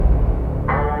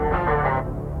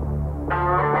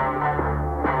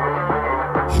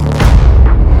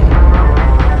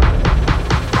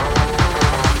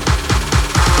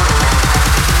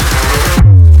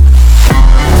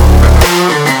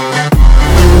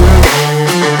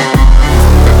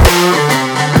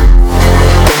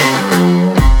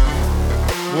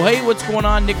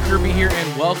going on? Nick Kirby here,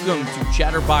 and welcome to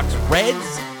Chatterbox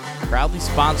Reds, proudly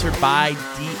sponsored by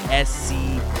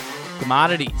DSC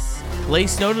Commodities. Clay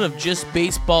Snowden of Just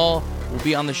Baseball will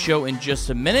be on the show in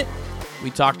just a minute. We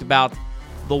talked about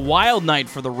the wild night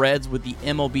for the Reds with the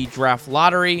MLB draft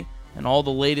lottery and all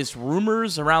the latest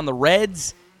rumors around the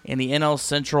Reds and the NL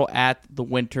Central at the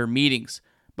winter meetings.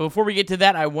 But before we get to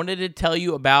that, I wanted to tell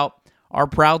you about our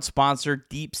proud sponsor,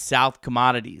 Deep South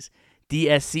Commodities.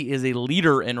 DSC is a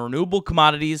leader in renewable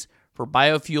commodities for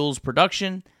biofuels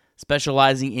production,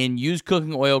 specializing in used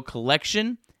cooking oil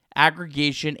collection,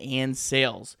 aggregation, and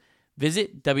sales.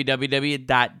 Visit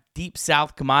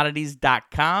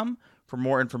www.deepsouthcommodities.com for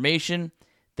more information.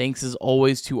 Thanks as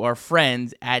always to our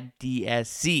friends at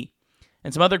DSC.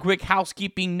 And some other quick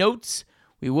housekeeping notes.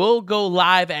 We will go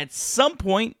live at some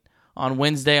point on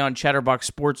Wednesday on Chatterbox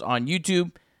Sports on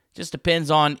YouTube. Just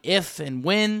depends on if and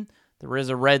when there is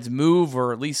a Reds move,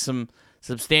 or at least some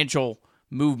substantial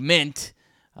movement.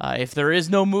 If there is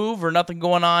no move or nothing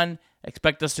going on,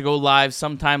 expect us to go live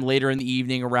sometime later in the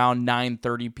evening around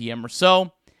 9:30 p.m. or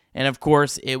so. And of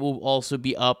course, it will also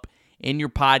be up in your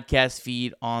podcast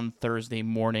feed on Thursday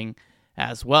morning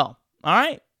as well. All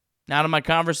right, now to my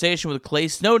conversation with Clay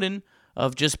Snowden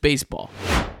of Just Baseball.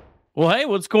 Well, hey,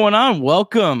 what's going on?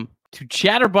 Welcome to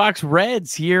Chatterbox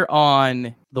Reds here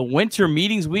on the winter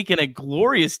meetings week, and a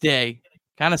glorious day,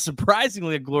 kind of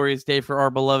surprisingly a glorious day for our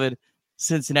beloved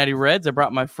Cincinnati Reds. I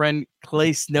brought my friend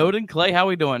Clay Snowden. Clay, how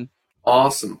we doing?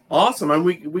 Awesome. And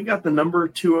we got the number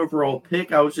 2 overall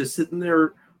pick. I was just sitting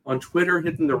there on Twitter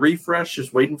hitting the refresh,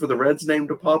 just waiting for the Reds name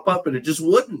to pop up, and it just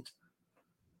wouldn't.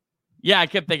 Yeah, I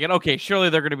kept thinking, okay, surely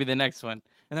they're going to be the next one.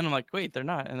 And then I'm like, wait, they're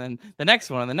not. And then the next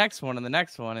one, and the next one, and the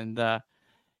next one. And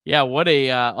yeah, what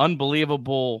a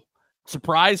unbelievable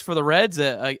surprise for the Reds.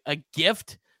 A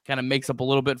gift, kind of makes up a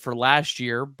little bit for last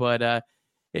year. But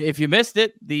if you missed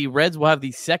it, the Reds will have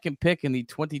the second pick in the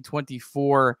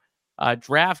 2024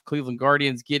 draft. Cleveland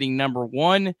Guardians getting number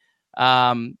 1.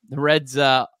 The Reds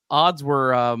odds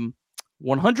were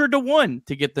 100-1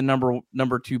 to get the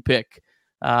number 2 pick.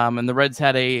 And the Reds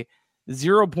had a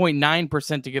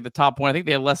 0.9% to get the top 1. I think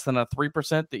they had less than a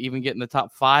 3% to even get in the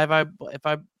top 5,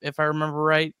 if I remember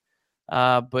right.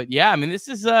 But yeah, I mean, this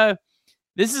is a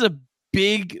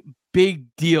big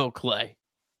deal, Clay.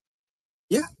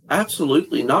 Yeah,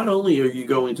 absolutely. Not only are you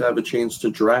going to have a chance to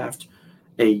draft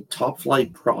a top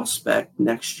flight prospect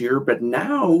next year, but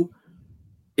now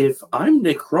if I'm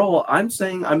Nick Kroll, I'm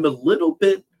saying I'm a little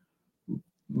bit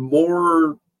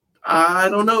more, I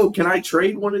don't know, can I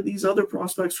trade one of these other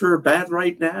prospects for a bat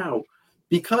right now?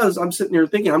 Because I'm sitting here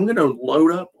thinking I'm going to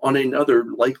load up on another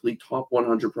likely top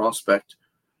 100 prospect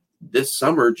this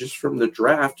summer just from the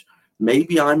draft.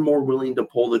 Maybe I'm more willing to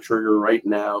pull the trigger right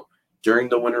now during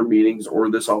the winter meetings or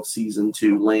this offseason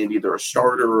to land either a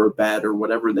starter or a bat or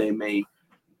whatever they may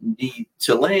need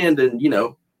to land and,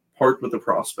 part with the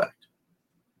prospect.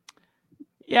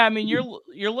 Yeah, I mean,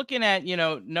 you're looking at,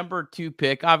 number 2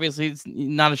 pick. Obviously, it's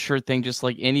not a sure thing, just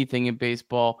like anything in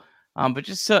baseball. But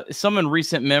just some in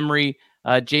recent memory,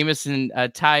 Jamison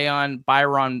Taillon,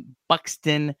 Byron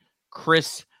Buxton,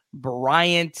 Chris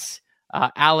Bryant,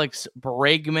 Alex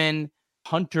Bregman,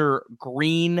 Hunter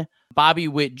Green, Bobby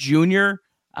Witt Jr.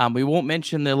 We won't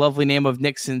mention the lovely name of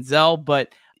Nick Senzel,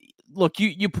 but look,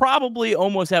 you probably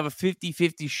almost have a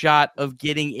 50-50 shot of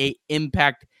getting a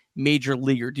impact major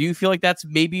leaguer. Do you feel like that's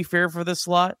maybe fair for this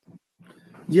slot?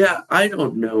 Yeah, I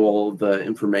don't know all of the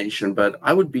information, but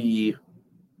I would be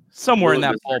somewhere in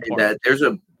that ballpark. That there's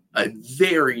a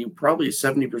very, probably a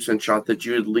 70% shot that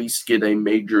you at least get a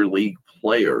major league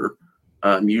player,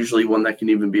 usually one that can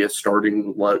even be a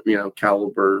starting,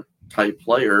 caliber type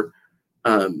player.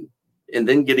 And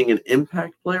then getting an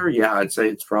impact player, yeah, I'd say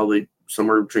it's probably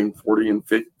somewhere between 40 and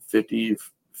 50,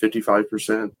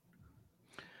 55%.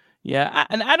 Yeah,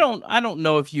 and I don't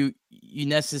know if you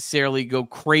necessarily go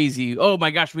crazy. Oh my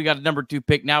gosh, we got a number 2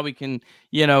 pick. Now we can,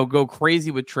 go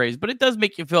crazy with trades. But it does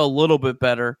make you feel a little bit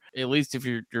better, at least if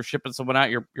you're shipping someone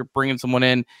out, you're bringing someone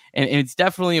in, and it's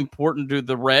definitely important to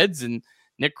the Reds and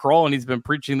Nick Kroll, and he's been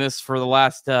preaching this for the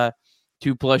last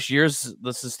 2+ years,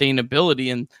 the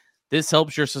sustainability, and this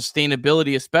helps your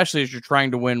sustainability, especially as you're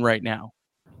trying to win right now.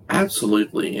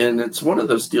 Absolutely, and it's one of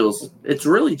those deals. It's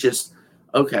really just.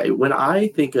 Okay, when I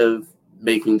think of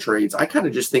making trades, I kind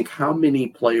of just think how many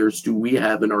players do we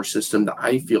have in our system that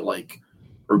I feel like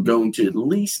are going to at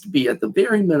least be at the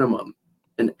very minimum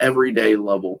an everyday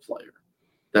level player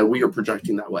that we are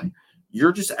projecting that way.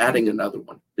 You're just adding another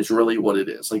one is really what it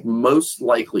is. Like most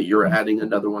likely you're adding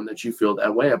another one that you feel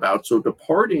that way about. So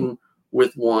departing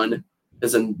with one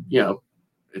isn't,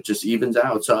 it just evens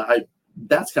out. So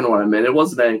that's kind of what I meant. It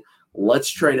wasn't a let's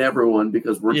trade everyone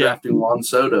because we're drafting Juan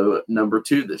Soto at number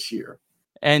 2 this year.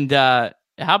 And how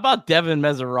about Devin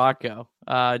Mesoraco?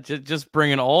 Just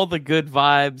bringing all the good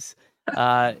vibes.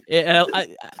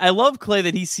 I love Clay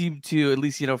that he seemed to, at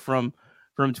least from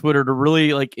Twitter, to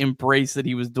really like embrace that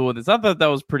he was doing this. I thought that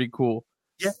was pretty cool.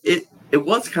 Yeah, it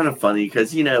was kind of funny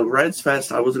because Reds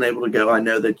Fest, I wasn't able to go. I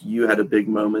know that you had a big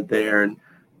moment there and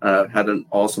had an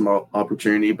awesome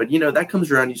opportunity, but that comes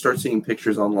around. You start seeing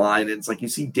pictures online, and it's like you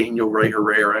see Daniel Ray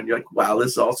Herrera, and you're like, wow,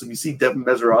 this is awesome. You see Devin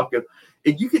Mesoraco,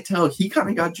 and you could tell he kind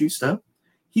of got juiced up.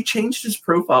 He changed his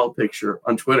profile picture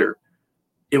on Twitter.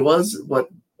 It was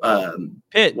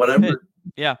Pitt, whatever. Pitt.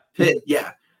 Yeah. Pitt,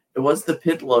 yeah. It was the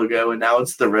Pitt logo, and now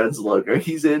it's the Reds logo.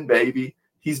 He's in, baby.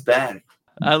 He's back.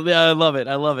 I love it.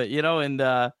 I love it.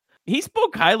 And he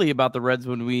spoke highly about the Reds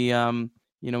when we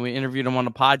we interviewed him on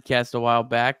a podcast a while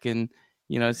back, and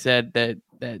said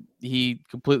that he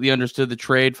completely understood the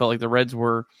trade, felt like the Reds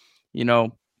were,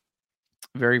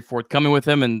 very forthcoming with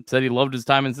him, and said he loved his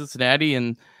time in Cincinnati,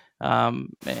 and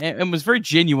was very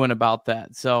genuine about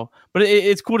that. So, but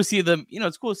it's cool to see them.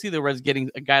 It's cool to see the Reds getting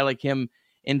a guy like him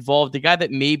involved, a guy that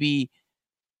maybe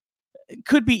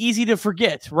could be easy to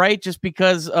forget, right? Just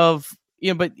because of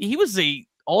but he was a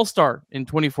all-star in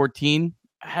 2014,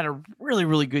 had a really,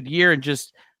 really good year, and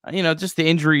just the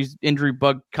injury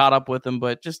bug caught up with him.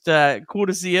 But just cool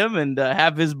to see him and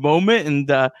have his moment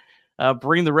and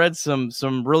bring the Reds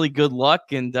some really good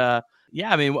luck. And I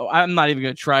mean, I'm not even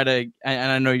going to try to,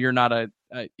 and I know you're not a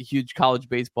huge college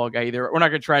baseball guy either. We're not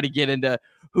going to try to get into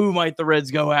who might the Reds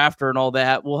go after and all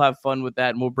that. We'll have fun with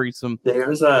that, and we'll bring some.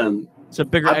 There's some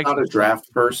bigger. I'm not a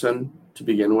draft person to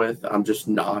begin with. I'm just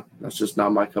not. That's just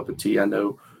not my cup of tea. I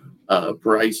know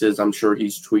Bryce is. I'm sure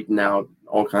he's tweeting out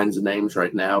all kinds of names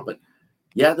right now. But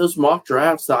yeah, those mock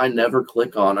drafts that I never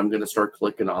click on, I'm going to start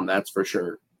clicking on. That's for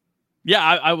sure. Yeah,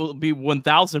 I will be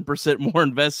 1,000% more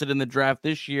invested in the draft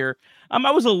this year.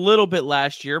 I was a little bit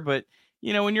last year, but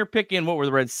when you're picking, what were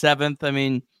the Reds, 7th? I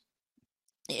mean,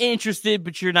 interested,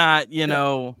 but you're not,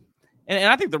 and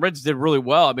I think the Reds did really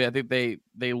well. I mean, I think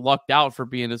they lucked out for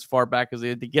being as far back as they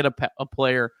had to get a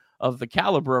player of the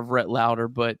caliber of Rhett Lauder.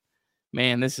 But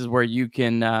man, this is where you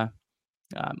can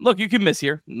look. You can miss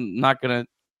here. I'm not gonna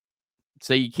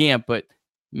say you can't, but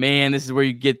man, this is where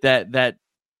you get that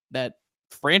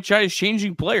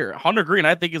franchise-changing player. Hunter Green,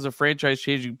 I think, is a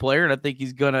franchise-changing player, and I think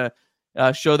he's gonna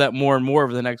show that more and more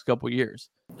over the next couple of years.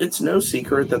 It's no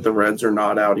secret that the Reds are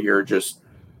not out here just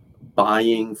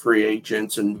buying free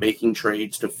agents and making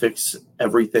trades to fix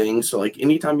everything. So, like,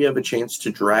 anytime you have a chance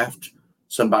to draft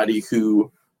somebody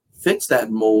who fits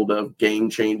that mold of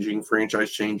game-changing,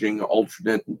 franchise-changing,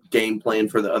 alternate game plan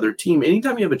for the other team,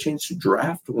 anytime you have a chance to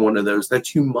draft one of those,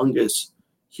 that's humongous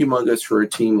for a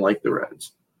team like the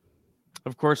Reds.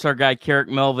 Of course, our guy Carrick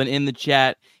Melvin in the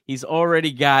chat. He's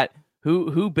already got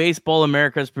who Baseball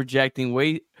America is projecting.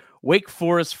 Wake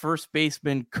Forest first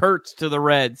baseman Kurtz to the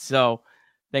Reds. So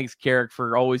thanks, Carrick,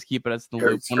 for always keeping us in the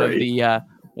loop.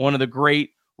 One of the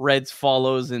great Reds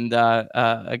follows, and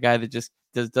a guy that just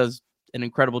does an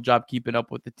incredible job keeping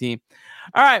up with the team.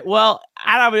 All right, well,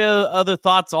 I don't have any other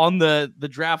thoughts on the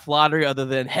draft lottery other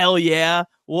than hell yeah,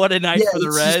 what a night for the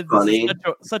Reds. Funny.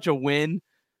 Such a win.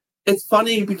 It's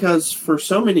funny because for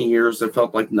so many years, it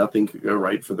felt like nothing could go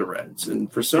right for the Reds.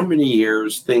 And for so many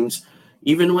years, things,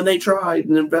 even when they tried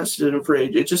and invested in free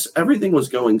agents, everything was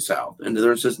going south. And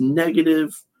there's this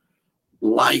negative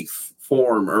life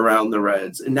form around the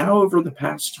Reds. And now over the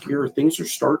past year, things are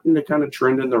starting to kind of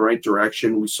trend in the right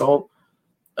direction. We saw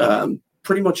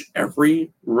pretty much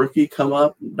every rookie come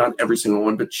up, not every single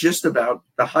one, but just about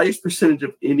the highest percentage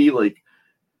of any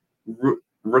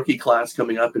rookie class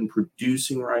coming up and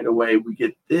producing right away. We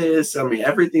get this. I mean,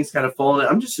 everything's kind of falling.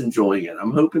 I'm just enjoying it.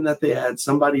 I'm hoping that they add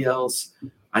somebody else.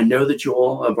 I know that you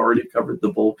all have already covered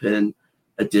the bullpen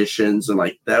additions, and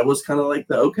like that was kind of like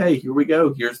okay, here we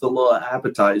go. Here's the little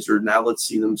appetizer. Now let's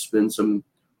see them spend some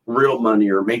real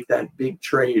money or make that big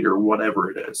trade or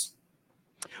whatever it is.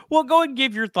 Well, go ahead and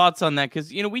give your thoughts on that,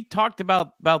 because we talked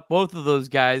about both of those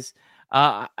guys.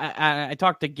 I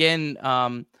talked again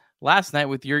last night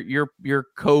with your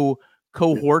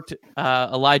cohort,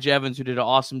 Elijah Evans, who did an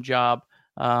awesome job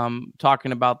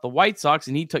talking about the White Sox,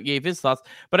 and he gave his thoughts.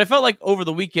 But I felt like over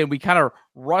the weekend we kind of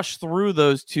rushed through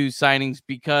those two signings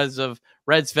because of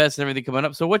Reds Fest and everything coming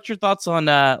up. So what's your thoughts on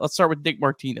let's start with Nick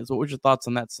Martinez. What was your thoughts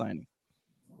on that signing?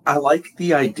 I like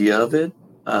the idea of it.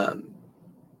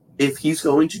 If he's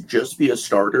going to just be a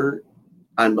starter,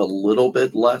 I'm a little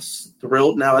bit less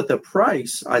thrilled. Now, at the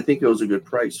price, I think it was a good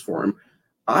price for him.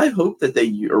 I hope that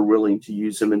they are willing to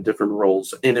use him in different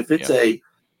roles. And if it's a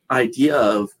idea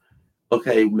of,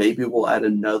 okay, maybe we'll add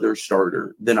another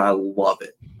starter, then I love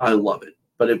it. I love it.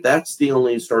 But if that's the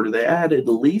only starter they add, at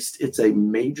least it's a a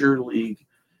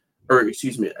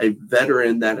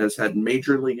veteran that has had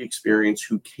major league experience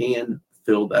who can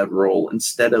fill that role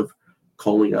instead of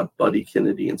calling up Buddy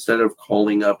Kennedy, instead of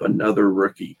calling up another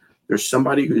rookie. There's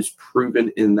somebody who's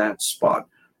proven in that spot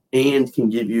and can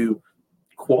give you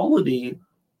quality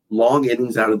long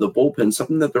innings out of the bullpen,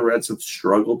 something that the Reds have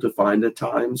struggled to find at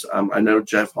times. I know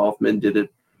Jeff Hoffman did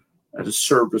it at a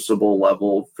serviceable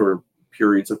level for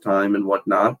periods of time and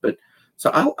whatnot, but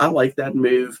so I like that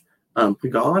move.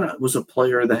 Pagan was a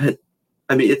player that,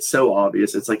 I mean, it's so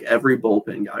obvious. It's like every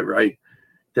bullpen guy, right?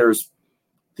 I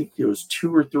think it was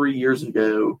 2 or 3 years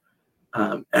ago,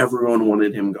 everyone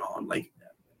wanted him gone. Like,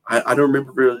 I don't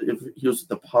remember if he was at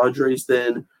the Padres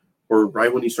then or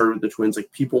right when he started with the Twins. Like,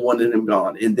 people wanted him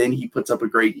gone. And then he puts up a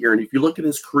great year. And if you look at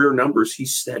his career numbers,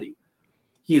 he's steady.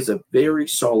 He is a very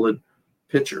solid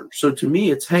pitcher. So to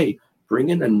me, it's, hey, bring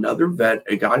in another vet,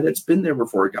 a guy that's been there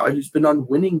before, a guy who's been on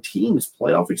winning teams,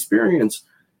 playoff experience,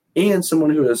 and someone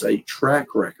who has a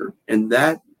track record. And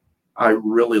that, I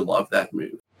really love that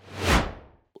move.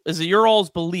 Is it your all's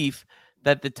belief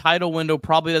that the title window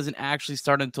probably doesn't actually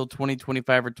start until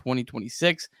 2025 or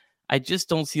 2026? I just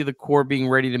don't see the core being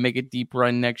ready to make a deep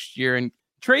run next year. And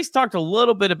Trace talked a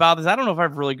little bit about this. I don't know if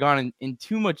I've really gone in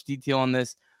too much detail on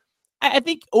this. I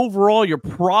think overall you're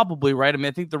probably right. I mean,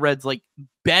 I think the Reds'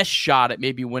 best shot at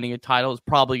maybe winning a title is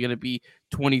probably going to be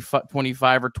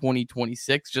 2025 or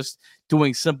 2026, just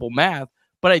doing simple math.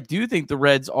 But I do think the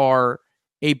Reds are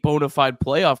a bona fide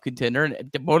playoff contender and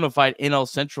a bona fide NL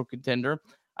Central contender.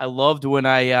 I loved when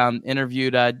I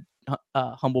interviewed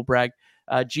humble brag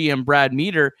GM Brad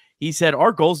Meter. He said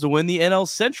our goal is to win the NL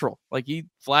Central. Like, he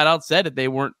flat out said it. They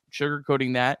weren't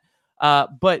sugarcoating that.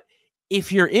 But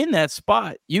if you're in that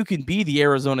spot, you can be the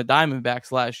Arizona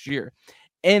Diamondbacks last year.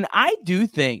 And I do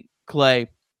think, Clay,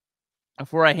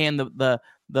 before I hand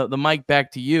the mic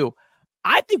back to you,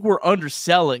 I think we're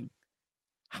underselling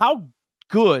how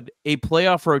good a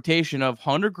playoff rotation of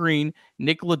Hunter Green,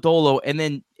 Nick Lodolo, and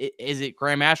then is it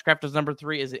Graham Ashcraft as number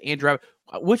 3? Is it Andrew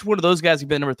Abbott? Which one of those guys could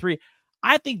be number 3?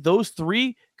 I think those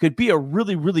 3 could be a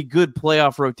really, really good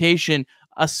playoff rotation,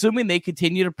 assuming they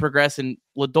continue to progress and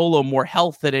Lodolo more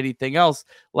health than anything else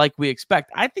like we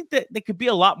expect. I think that they could be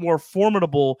a lot more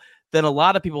formidable than a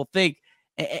lot of people think.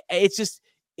 It's just,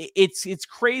 it's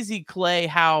crazy, Clay,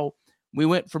 how we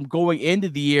went from going into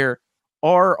the year,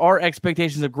 our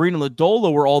expectations of Green and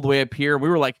Lodolo were all the way up here. We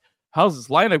were like, how's this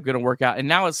lineup going to work out? And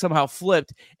now it's somehow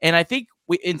flipped. And I think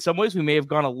in some ways we may have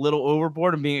gone a little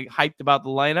overboard and being hyped about the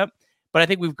lineup, but I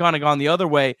think we've kind of gone the other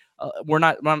way.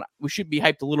 We should be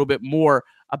hyped a little bit more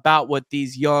about what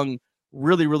these young,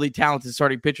 really, really talented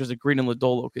starting pitchers that Green and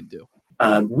Lodolo could do.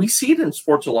 We see it in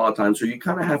sports a lot of times where you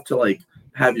kind of have to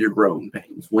have your growing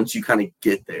pains once you kind of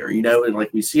get there, and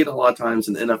we see it a lot of times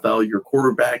in the NFL. Your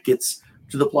quarterback gets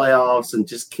to the playoffs and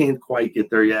just can't quite get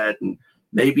there yet. And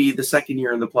maybe the second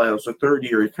year in the playoffs or third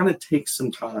year, it kind of takes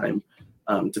some time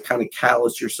to kind of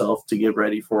callous yourself to get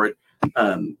ready for it.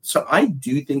 So I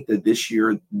do think that this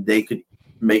year they could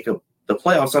make the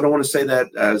playoffs. I don't want to say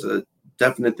that as a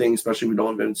definite thing, especially we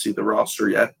don't even see the roster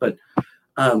yet. But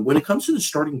when it comes to the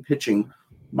starting pitching,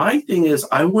 my thing is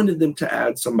I wanted them to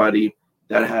add somebody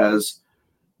that has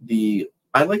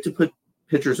I like to put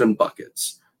pitchers in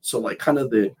buckets. So kind of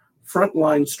the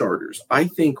frontline starters. I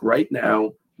think right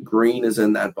now Green is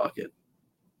in that bucket,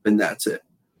 and that's it.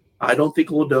 I don't think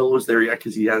Lodolo is there yet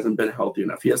because he hasn't been healthy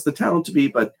enough. He has the talent to be,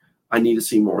 but I need to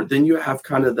see more. Then you have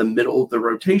kind of the middle of the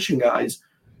rotation guys,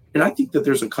 and I think that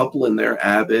there's a couple in there,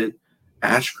 Abbott,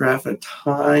 Ashcraft at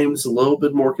times, a little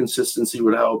bit more consistency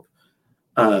would help.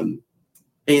 And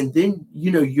then,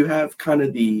 you have kind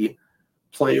of the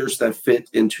players that fit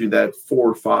into that 4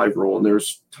 or 5 role, and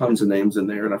there's tons of names in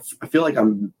there. And I feel like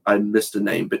I missed a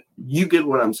name, but you get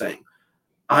what I'm saying.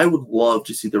 I would love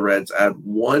to see the Reds add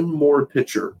one more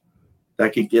pitcher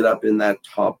that could get up in that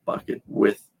top bucket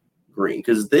with Green,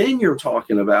 because then you're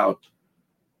talking about,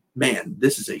 man,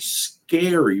 this is a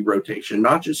scary rotation,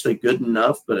 not just a good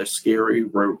enough, but a scary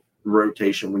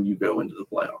rotation when you go into the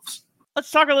playoffs.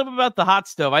 Let's talk a little bit about the hot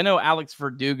stove. I know Alex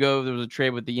Verdugo, there was a trade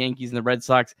with the Yankees and the Red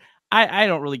Sox. I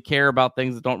don't really care about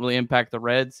things that don't really impact the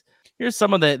Reds. Here's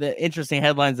some of the interesting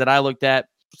headlines that I looked at.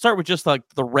 Start with just the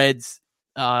Reds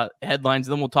headlines,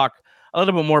 and then we'll talk a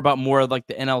little bit more about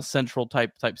the NL Central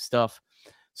type stuff.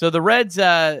 So the Reds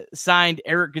signed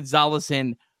Eric Gonzalez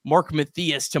and Mark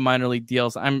Mathias to minor league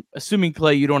deals. I'm assuming,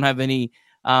 Clay, you don't have any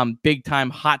big time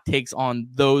hot takes on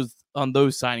those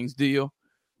signings, do you?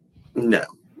 No,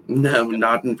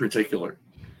 not in particular.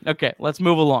 Okay, let's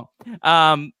move along.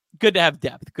 good to have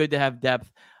depth. Good to have depth.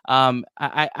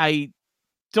 I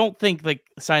don't think like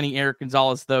signing Eric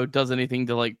Gonzalez though does anything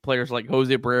to like players like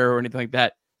Jose Barrero or anything like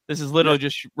that. This is literally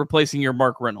just replacing your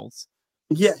Mark Reynolds.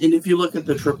 Yeah, and if you look at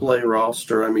the AAA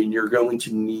roster, I mean, you're going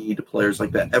to need players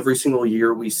like that. Every single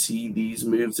year we see these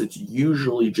moves. It's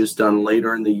usually just done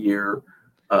later in the year.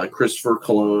 Christopher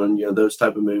Colon, those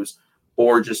type of moves,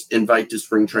 or just invite to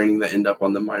spring training that end up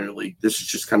on the minor league. This is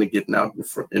just kind of getting out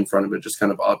in front of it, just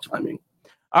kind of odd timing.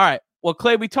 All right. Well,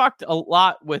 Clay, we talked a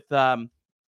lot with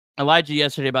Elijah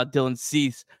yesterday about Dylan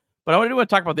Cease, but I want to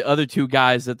talk about the other two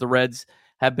guys that the Reds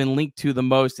have been linked to the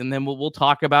most, and then we'll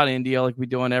talk about India like we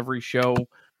do on every show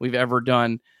we've ever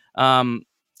done.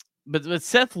 But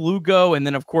Seth Lugo, and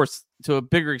then, of course, to a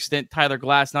bigger extent, Tyler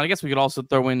Glass. Now, I guess we could also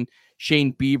throw in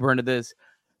Shane Bieber into this.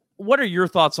 What are your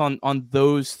thoughts on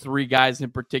those three guys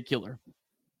in particular?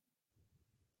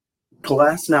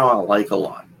 Glass now I like a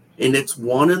lot. And it's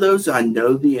one of those, I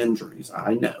know the injuries.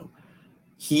 I know.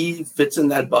 He fits in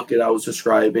that bucket I was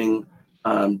describing.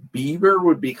 Bieber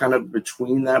would be kind of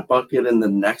between that bucket and the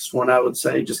next one, I would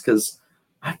say, just because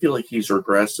I feel like he's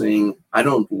regressing. I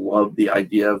don't love the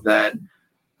idea of that.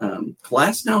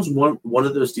 Glass now is one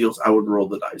of those deals I would roll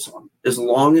the dice on. As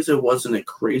long as it wasn't a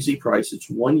crazy price. It's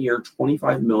 1 year,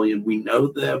 $25 million. We know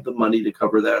they have the money to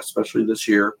cover that, especially this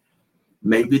year.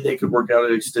 Maybe they could work out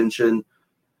an extension.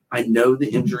 I know the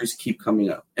injuries keep coming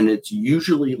up, and it's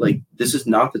usually like this is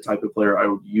not the type of player I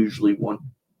would usually want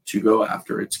to go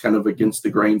after. It's kind of against the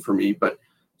grain for me, but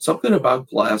something about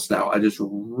Glass now I just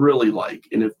really like.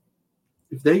 And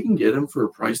if they can get him for a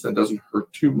price that doesn't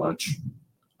hurt too much,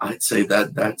 I'd say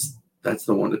that's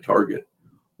the one to target.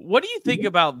 What do you think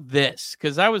about this?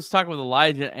 Because I was talking with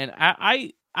Elijah, and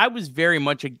I was very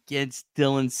much against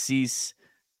Dylan Cease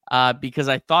because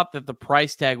I thought that the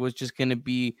price tag was just going to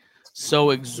be so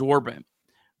exorbitant.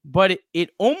 But it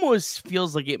almost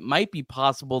feels like it might be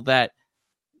possible that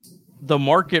the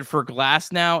market for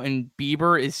Glass now and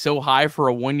Bieber is so high for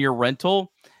a 1 year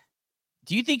rental.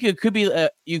 Do you think it could be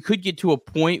you could get to a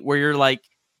point where you're like,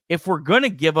 if we're going to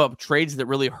give up trades that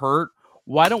really hurt,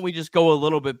 why don't we just go a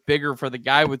little bit bigger for the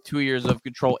guy with 2 years of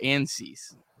control and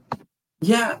Cease?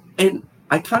 Yeah, and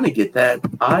I kind of get that.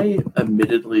 I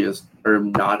admittedly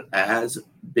am not as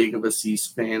big of a Cease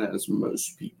fan as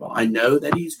most people. I know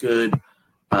that he's good.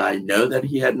 I know that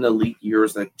he had an elite year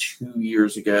like 2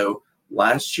 years ago.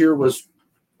 Last year was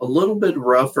a little bit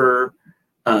rougher.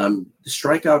 The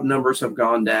strikeout numbers have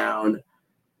gone down.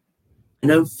 I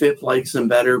know FIP likes him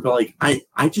better, but like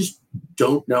I just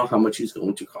don't know how much he's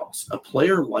going to cost. A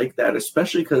player like that,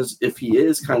 especially because if he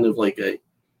is kind of like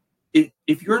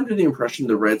if you're under the impression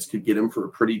the Reds could get him for a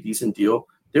pretty decent deal,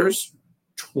 there's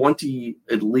 20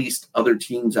 at least other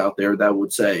teams out there that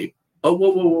would say, oh,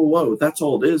 whoa, that's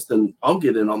all it is, then I'll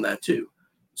get in on that too.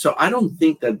 So I don't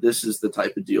think that this is the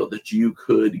type of deal that you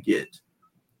could get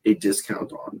a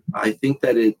discount on. I think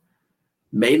that it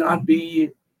may not be,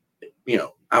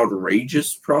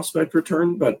 outrageous prospect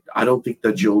return, but I don't think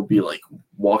that you'll be like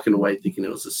walking away thinking it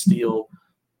was a steal.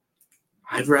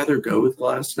 I'd rather go with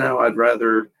Glass now.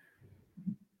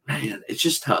 It's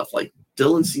just tough. Like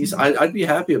Dylan Cease, I'd be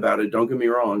happy about it. Don't get me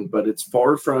wrong, but it's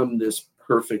far from this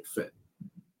perfect fit.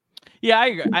 Yeah, I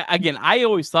agree. I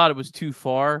always thought it was too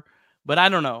far, but I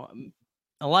don't know.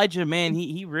 Elijah, man,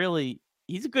 he's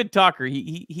a good talker.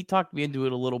 He talked me into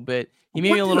it a little bit. He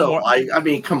made me a little more. I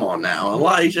mean, come on now,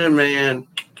 Elijah, man.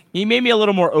 He made me a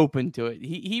little more open to it.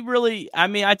 He really. I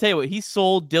mean, I tell you what, he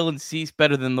sold Dylan Cease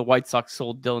better than the White Sox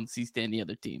sold Dylan Cease to any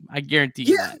other team. I guarantee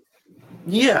you that.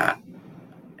 Yeah,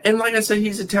 and like I said,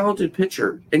 he's a talented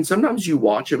pitcher. And sometimes you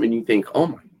watch him and you think, oh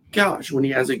my gosh, when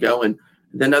he has it going.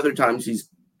 And then other times he's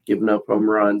giving up home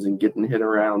runs and getting hit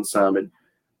around some.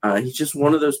 And he's just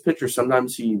one of those pitchers.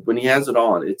 Sometimes when he has it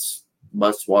on, it's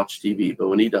must-watch TV. But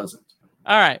when he doesn't.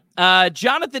 All right.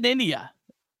 Jonathan India.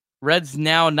 Reds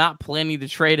now not planning to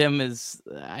trade him is,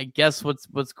 I guess, what's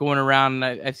going around.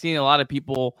 I've seen a lot of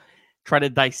people try to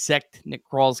dissect Nick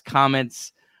Kral's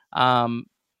comments.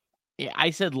 I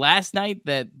said last night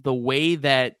that the way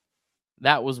that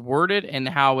was worded and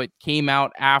how it came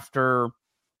out after,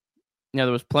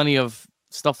 there was plenty of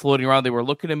stuff floating around. They were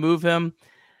looking to move him.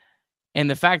 And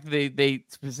the fact that they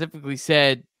specifically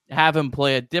said, have him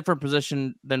play a different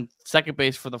position than second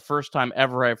base for the first time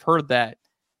ever I've heard that,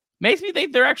 makes me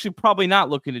think they're actually probably not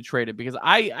looking to trade it, because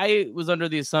I was under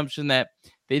the assumption that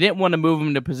they didn't want to move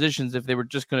him to positions if they were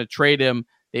just going to trade him.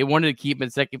 They wanted to keep him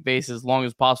at second base as long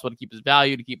as possible to keep his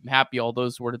value, to keep him happy, all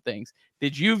those sort of things.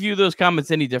 Did you view those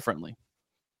comments any differently?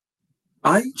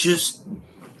 I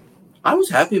was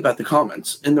happy about the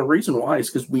comments. And the reason why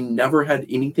is because we never had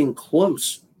anything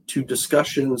close to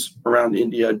discussions around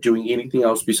India doing anything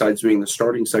else besides being the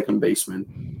starting second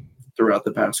baseman throughout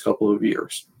the past couple of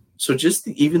years. So just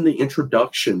even the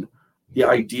introduction, the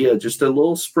idea, just a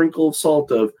little sprinkle of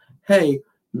salt of, hey,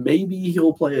 maybe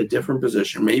he'll play a different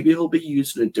position. Maybe he'll be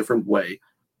used in a different way.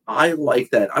 I like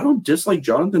that. I don't dislike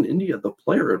Jonathan India, the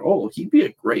player, at all. He'd be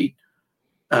a great,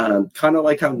 kind of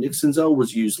like how Nick Senzel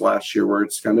was used last year, where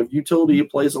it's kind of utility. He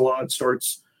plays a lot,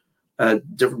 starts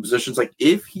at different positions. Like,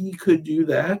 if he could do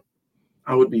that,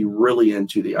 I would be really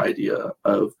into the idea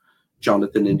of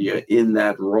Jonathan India in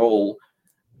that role.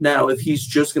 Now, if he's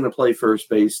just going to play first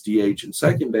base, DH, and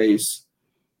second base,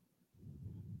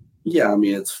 yeah, I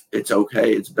mean, it's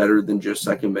okay. It's better than just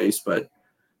second base, but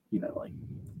like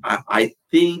I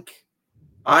think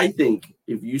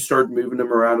if you start moving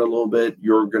him around a little bit,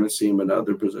 you're going to see him in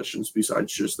other positions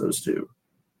besides just those two.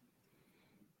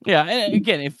 Yeah, and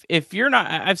again, if you're not,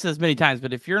 I've said this many times,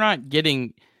 but if you're not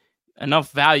getting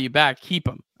enough value back, keep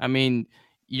him. I mean,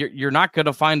 you're not going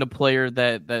to find a player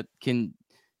that can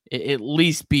at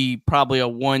least be probably a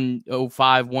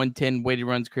 105, 110 weighted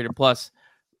runs created plus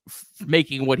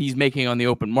making what he's making on the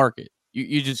open market.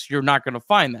 You're not going to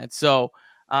find that. So,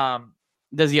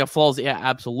 does he have flaws? Yeah,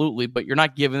 absolutely. But you're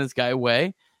not giving this guy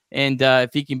away. And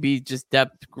if he can be just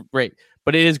depth, great.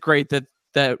 But it is great that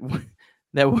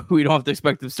we don't have to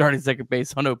expect him starting second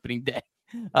base on opening day.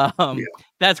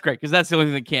 That's great, because that's the only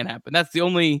thing that can't happen. That's the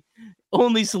only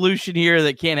solution here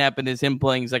that can't happen is him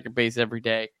playing second base every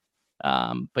day.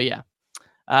 But yeah,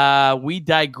 we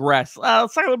digress.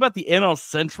 Let's talk about the NL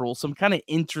Central. Some kind of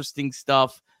interesting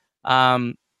stuff.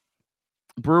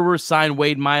 Brewers signed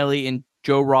Wade Miley and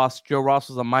Joe Ross. Joe Ross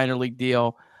was a minor league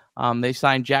deal. They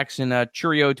signed Jackson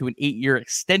Churio to an 8-year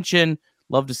extension.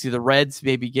 Love to see the Reds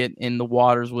maybe get in the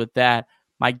waters with that.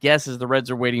 My guess is the Reds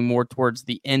are waiting more towards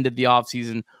the end of the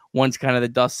offseason once kind of the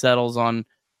dust settles on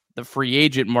the free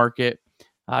agent market.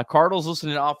 Cardinals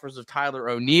listening to offers of Tyler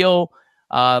O'Neill.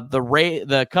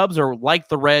 The Cubs are like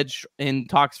the Reds in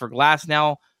talks for Glass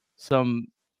now. Some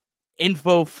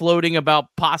info floating about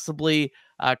possibly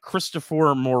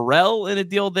Christopher Morel in a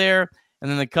deal there. And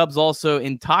then the Cubs also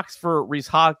in talks for Rhys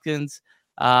Hoskins.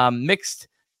 Mixed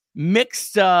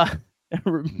news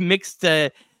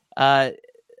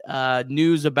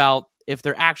about if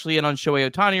they're actually in on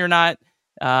Shohei Ohtani or not.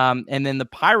 And then the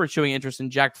Pirates showing interest in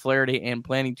Jack Flaherty and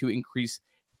planning to increase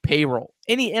payroll.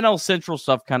 Any NL Central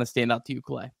stuff kind of stand out to you,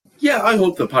 Clay? Yeah, I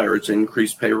hope the Pirates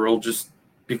increase payroll just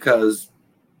because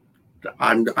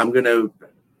I'm going to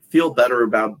feel better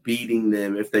about beating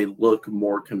them if they look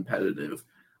more competitive.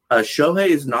 Shohei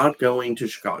is not going to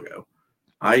Chicago.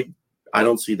 I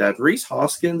don't see that. Rhys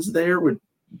Hoskins there would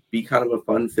be kind of a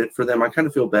fun fit for them. I kind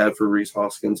of feel bad for Rhys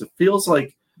Hoskins. It feels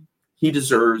like he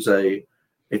deserves a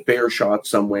fair shot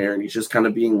somewhere, and he's just kind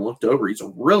of being looked over. He's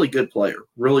a really good player,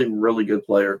 really, really good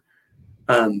player.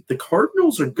 The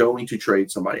Cardinals are going to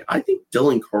trade somebody. I think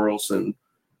Dylan Carlson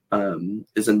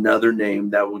is another name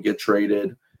that will get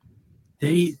traded.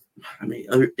 If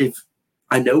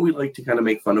I know we like to kind of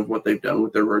make fun of what they've done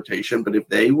with their rotation, but if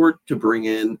they were to bring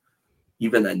in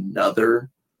even another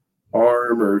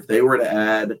arm, or if they were to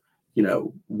add,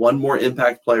 one more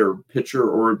impact player, pitcher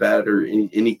or bat or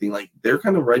anything, like, they're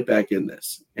kind of right back in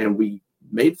this. And we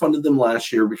made fun of them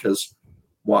last year because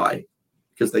why?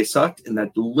 Because they sucked, and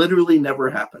that literally never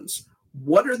happens.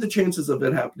 What are the chances of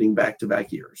it happening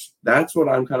back-to-back years? That's what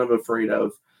I'm kind of afraid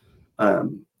of. Well,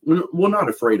 not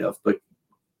afraid of, but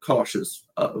cautious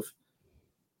of.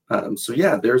 So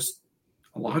yeah, there's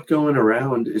a lot going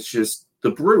around. It's just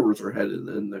the Brewers are headed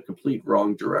in the complete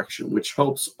wrong direction, which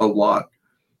helps a lot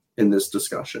in this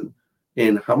discussion.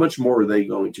 And how much more are they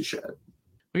going to shed?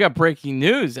 We got breaking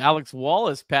news. Alex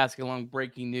Wallace passing along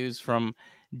breaking news from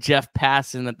Jeff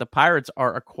Passan that the Pirates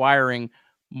are acquiring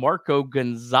Marco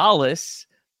Gonzalez.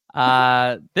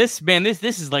 This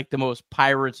is like the most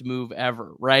Pirates move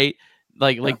ever, right?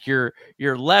 Like your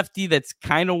lefty that's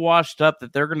kind of washed up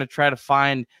that they're going to try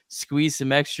to squeeze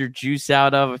some extra juice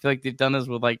out of. I feel like they've done this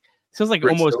with feels like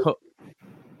almost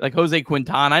like Jose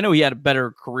Quintana. I know he had a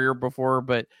better career before,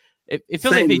 but it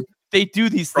feels like they do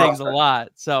these things a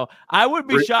lot. So I would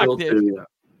be shocked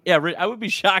I would be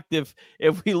shocked if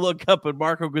we look up and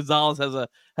Marco Gonzalez has a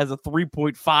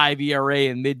 3.5 ERA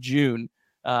in mid-June.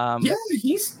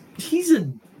 He's a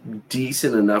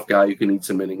decent enough guy who can eat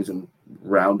some innings and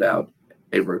round out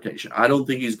a rotation. I don't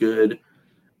think he's good.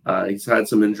 He's had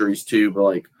some injuries too,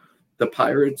 but the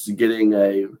Pirates getting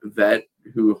a vet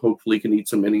who hopefully can eat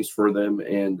some innings for them,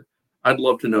 and I'd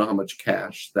love to know how much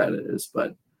cash that is,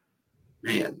 but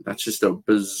man, that's just a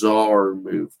bizarre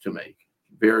move to make.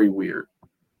 Very weird.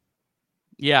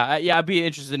 Yeah, I'd be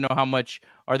interested to know how much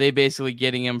are they basically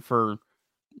getting him for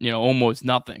almost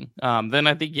nothing, then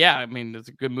I think, yeah, I mean, it's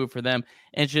a good move for them.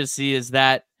 And just see is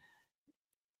that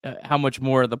how much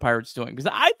more are the Pirates doing? Because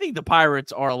I think the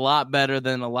Pirates are a lot better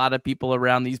than a lot of people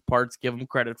around these parts give them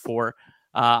credit for.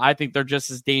 I think they're just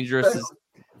as dangerous as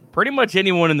pretty much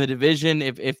anyone in the division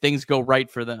if things go right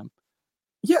for them.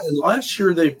 Yeah, and last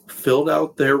year they filled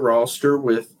out their roster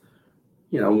with,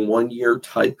 1-year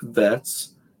type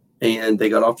vets, and they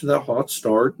got off to that hot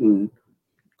start and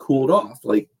cooled off.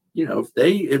 Like, if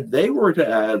they were to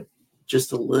add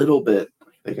just a little bit,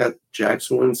 they got Jack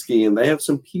Swinsky, and they have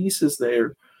some pieces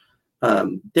there.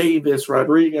 Davis,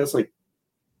 Rodriguez, like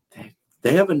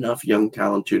they have enough young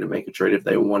talent to make a trade if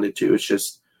they wanted to. It's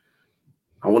just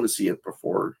I want to see it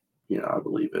before I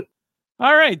believe it.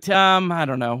 All right, I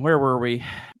don't know, where were we,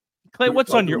 Clay?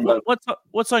 What's on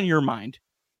your mind?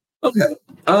 Okay,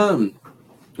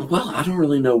 well, I don't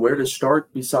really know where to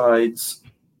start besides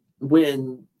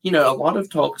when a lot of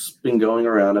talk's been going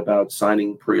around about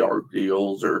signing pre-arb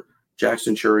deals or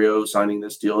Jackson Churio signing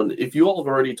this deal, and if you all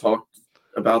have already talked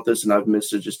about this and I've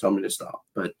missed it, just tell me to stop.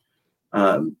 But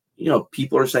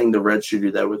people are saying the Reds should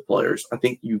do that with players. I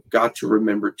think you've got to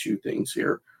remember two things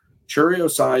here. Churio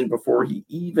signed before he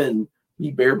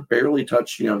barely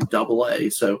touched Double-A.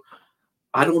 So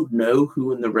I don't know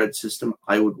who in the Red system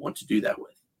I would want to do that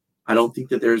with. I don't think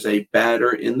that there's a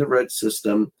batter in the Red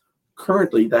system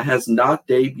currently that has not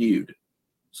debuted.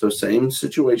 So same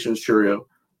situation as Churio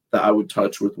that I would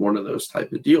touch with one of those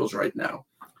type of deals right now.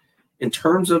 In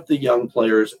terms of the young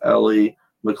players, Ellie,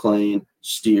 McLean,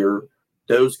 Steer,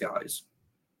 those guys,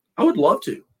 I would love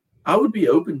to. I would be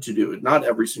open to do it. Not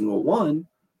every single one,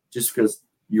 just because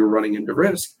you're running into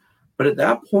risk. But at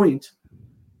that point,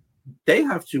 they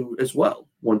have to as well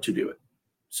want to do it.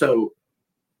 So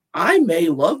I may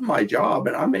love my job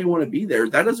and I may want to be there.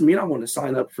 That doesn't mean I want to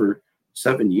sign up for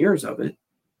 7 years of it.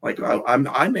 Like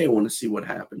I may want to see what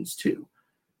happens too.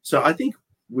 So I think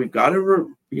we've got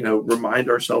to, remind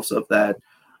ourselves of that.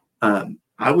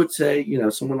 I would say,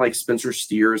 someone like Spencer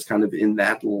Steer is kind of in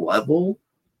that level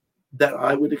that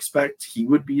I would expect he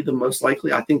would be the most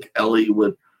likely. I think Ellie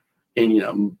would,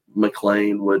 and,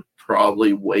 McLean would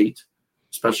probably wait,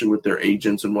 especially with their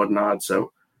agents and whatnot.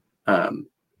 So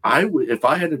I would, if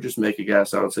I had to just make a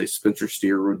guess, I would say Spencer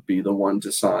Steer would be the one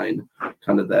to sign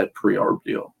kind of that pre-arb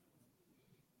deal.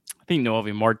 I think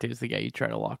Noelvi Marte is the guy you try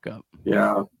to lock up.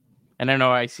 Yeah. And I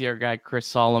know I see our guy Chris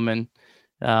Solomon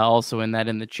also in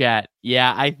the chat.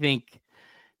 Yeah, I think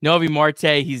Noelvi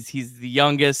Marte, he's the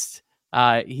youngest.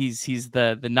 He's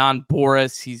the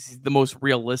non-porous. He's the most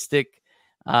realistic.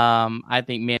 I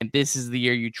think, man, this is the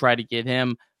year you try to get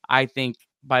him. I think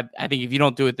if you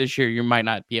don't do it this year, you might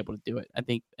not be able to do it. I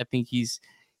think he's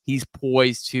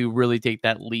poised to really take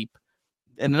that leap.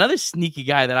 And another sneaky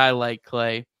guy that I like,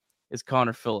 Clay, is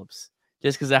Connor Phillips,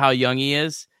 just because of how young he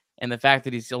is and the fact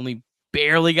that he's only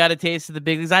barely got a taste of the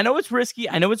big leagues. I know it's risky.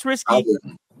 I would.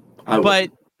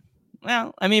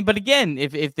 But again,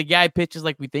 if the guy pitches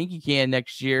like we think he can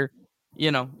next year,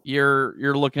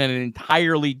 you're looking at an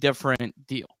entirely different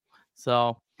deal.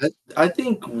 So I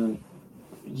think,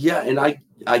 yeah, and I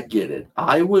get it.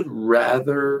 I would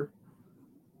rather,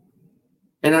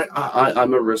 and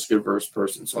I'm a risk averse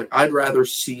person, so I'd rather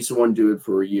see someone do it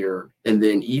for a year, and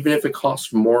then even if it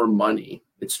costs more money,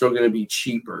 it's still going to be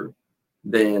cheaper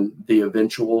than the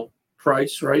eventual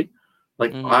price, right?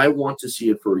 I want to see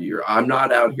it for a year. I'm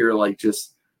not out here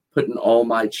just putting all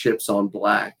my chips on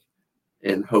black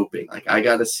and hoping. I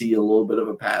got to see a little bit of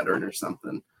a pattern or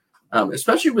something.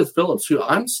 Especially with Phillips, who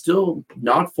I'm still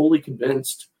not fully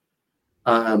convinced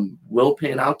will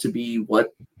pan out to be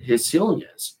what his ceiling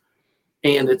is.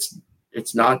 And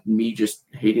it's not me just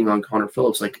hating on Connor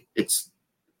Phillips. It's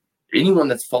anyone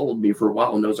that's followed me for a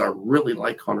while knows I really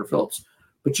like Connor Phillips,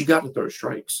 but you got to throw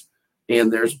strikes.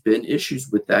 And there's been issues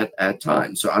with that at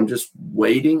times. So I'm just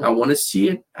waiting. I want to see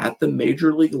it at the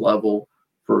major league level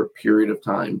for a period of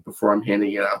time before I'm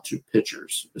handing it out to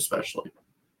pitchers, especially.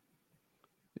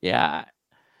 Yeah.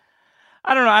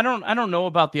 I don't know. I don't know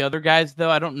about the other guys, though.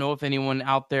 I don't know if anyone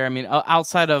out there,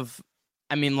 outside of,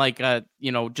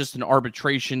 just an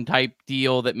arbitration type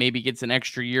deal that maybe gets an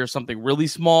extra year, something really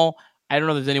small. I don't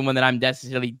know if there's anyone that I'm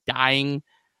necessarily dying.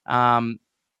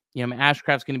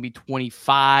 Ashcraft's going to be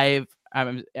 25.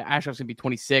 Ashcraft's going to be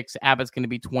 26. Abbott's going to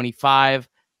be 25.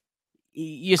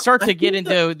 You start to get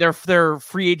into their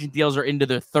free agent deals are into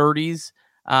their 30s.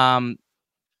 I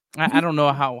don't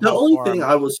know how. The only thing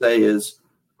I will say is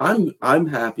I'm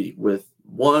happy with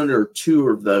one or two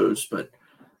of those, but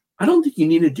I don't think you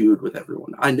need to do it with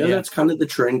everyone. I know that's kind of the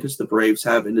trend because the Braves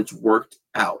have, and it's worked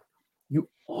out. You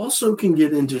also can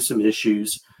get into some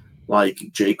issues like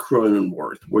Jay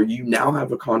Cronenworth, where you now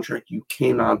have a contract you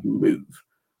cannot move.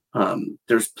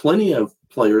 There's plenty of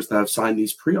players that have signed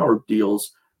these pre-arb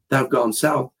deals that have gone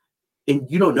south, and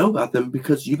you don't know about them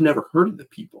because you've never heard of the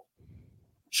people.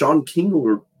 Sean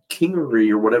Kingery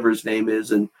or whatever his name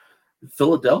is in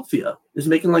Philadelphia is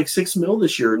making like $6 million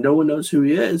this year, and no one knows who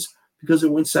he is because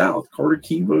it went south. Carter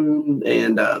Kieboom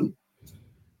and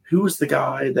who was the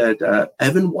guy that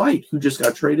Evan White, who just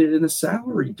got traded in a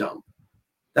salary dump.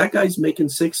 That guy's making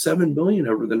 $6-7 million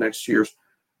over the next years.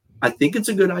 I think it's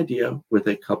a good idea with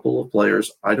a couple of players.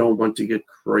 I don't want to get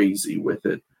crazy with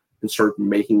it and start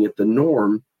making it the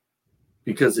norm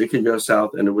because it can go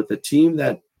south. And with a team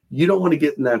that you don't want to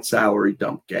get in that salary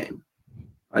dump game.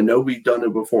 I know we've done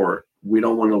it before. We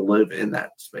don't want to live in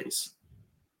that space.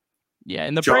 Yeah,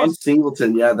 and the John Braves,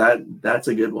 Singleton, that's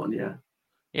a good one, yeah.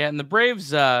 Yeah, and the Braves,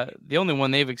 the only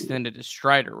one they've extended is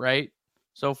Strider, right?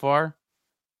 So far.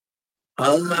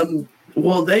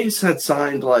 Well, they had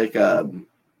signed like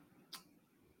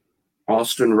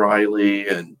Austin Riley,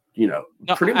 and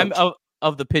pretty much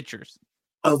of the pitchers.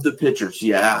 Of the pitchers,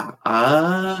 yeah.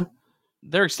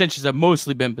 Their extensions have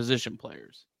mostly been position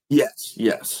players. Yes.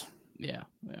 Yeah.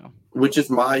 Which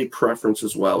is my preference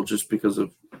as well, just because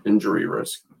of injury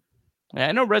risk. Yeah,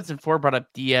 I know Reds and 4 brought up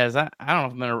Diaz. I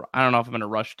don't know if I'm in a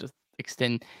rush to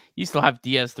extend. You still have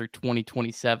Diaz through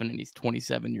 2027, and he's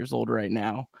 27 years old right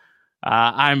now.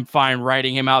 I'm fine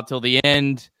writing him out till the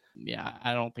end. Yeah,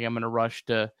 I don't think I'm in a rush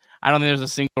to. I don't think there's a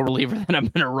single reliever that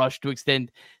I'm in a rush to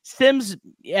extend. Sims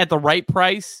at the right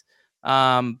price,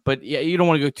 but yeah, you don't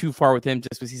want to go too far with him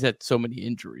just because he's had so many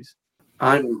injuries.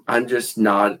 I'm just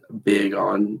not big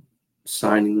on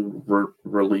signing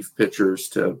relief pitchers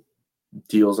to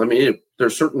deals. I mean,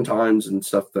 there's certain times and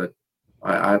stuff that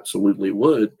I absolutely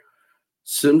would.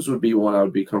 Sims would be one I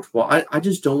would be comfortable. I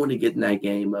just don't want to get in that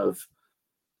game of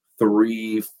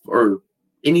 3 or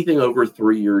anything over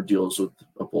 3-year deals with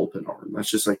a bullpen arm. That's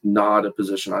just like not a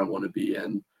position I want to be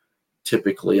in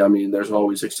typically. I mean, there's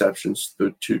always exceptions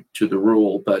to the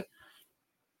rule, but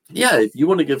yeah, if you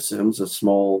want to give Sims a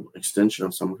small extension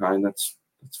of some kind, that's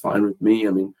fine with me.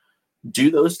 I mean,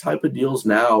 do those type of deals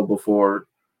now before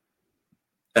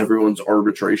everyone's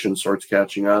arbitration starts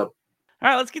catching up. All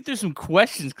right, let's get through some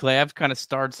questions, Clay. I've kind of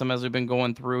started some as we've been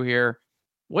going through here.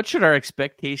 What should our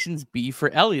expectations be for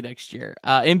Ellie next year?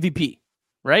 MVP,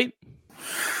 right?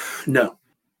 No.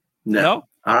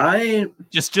 I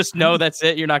just know that's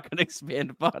it. You're not going to expand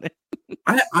upon it.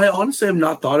 I honestly have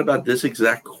not thought about this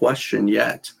exact question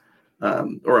yet.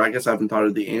 Or I guess I haven't thought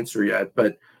of the answer yet.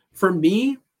 But for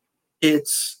me,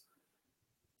 it's,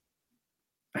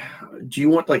 do you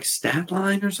want like stat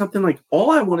line or something? Like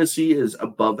all I want to see is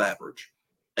above average.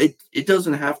 It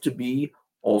doesn't have to be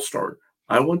all-star.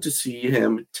 I want to see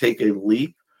him take a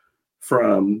leap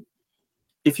from,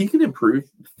 if he can improve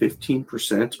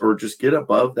 15% or just get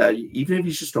above that, even if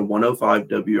he's just a 105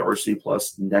 WRC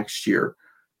plus next year,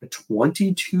 at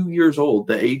 22 years old,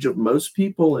 the age of most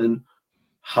people in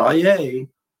high A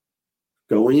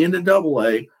going into double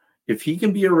A, if he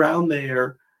can be around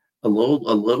there a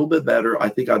little bit better, I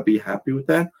think I'd be happy with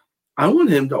that. I want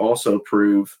him to also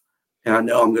prove, and I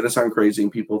know I'm going to sound crazy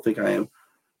and people think I am,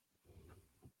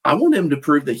 I want him to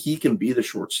prove that he can be the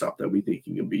shortstop that we think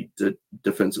he can be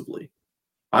defensively.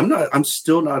 I'm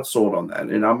still not sold on that.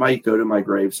 And I might go to my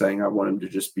grave saying I want him to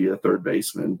just be a third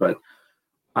baseman, but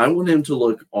I want him to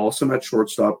look awesome at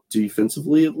shortstop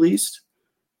defensively at least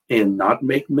and not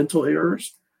make mental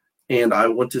errors. And I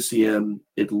want to see him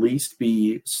at least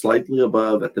be slightly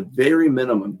above, at the very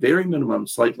minimum,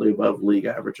 slightly above league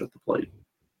average at the plate.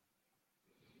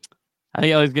 I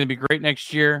think Ellie's going to be great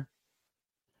next year.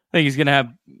 I think he's going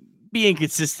to be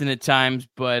inconsistent at times,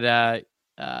 but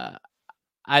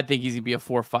I think he's going to be a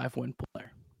 4-5 win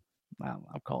player.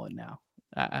 I'll call it now.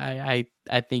 I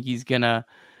think he's going to.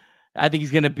 I think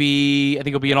he'll be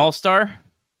an all-star.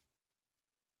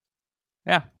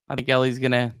 Yeah, I think Ellie's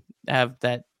going to have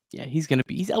that. Yeah, he's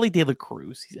Ellie De La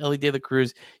Cruz. He's Ellie De La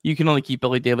Cruz. You can only keep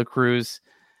Ellie De La Cruz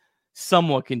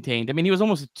somewhat contained. I mean, he was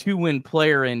almost a 2-win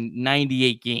player in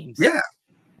 98 games. Yeah.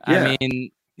 I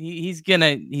mean, he's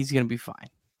gonna be fine.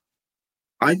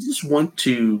 I just want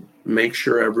to make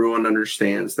sure everyone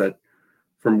understands that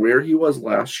from where he was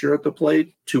last year at the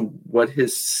plate to what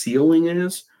his ceiling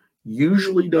is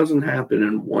usually doesn't happen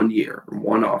in 1 year,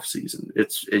 one off season.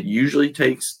 It usually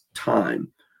takes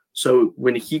time. So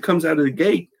when he comes out of the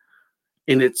gate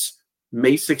and it's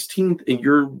May 16th and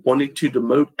you're wanting to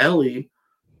demote Ellie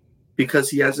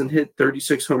because he hasn't hit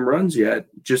 36 home runs yet,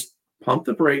 just pump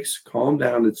the brakes, calm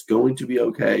down. It's going to be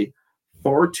okay.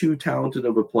 Far too talented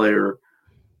of a player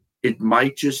it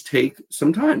might just take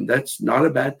some time. That's not a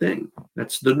bad thing.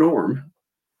 That's the norm.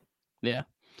 Yeah.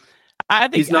 I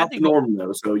think he's not the norm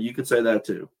though, so you could say that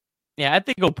too. Yeah, I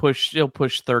think he'll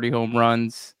push 30 home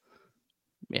runs.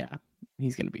 Yeah,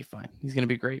 he's going to be fine. He's going to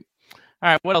be great. All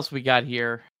right, what else we got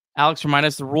here? Alex, remind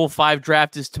us the Rule 5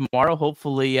 draft is tomorrow.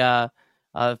 Hopefully,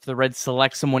 if the Reds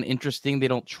select someone interesting, they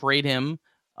don't trade him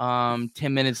 10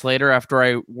 minutes later after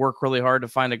I work really hard to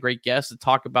find a great guest to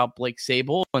talk about Blake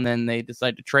Sabol, and then they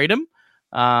decide to trade him,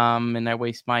 and I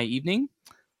waste my evening.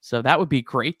 So that would be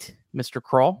great, Mr.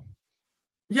 Kroll.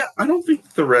 Yeah, I don't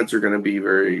think the Reds are going to be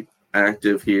very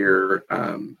active here.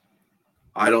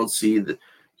 I don't see the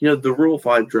Rule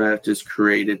 5 draft is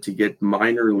created to get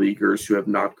minor leaguers who have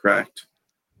not cracked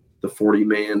the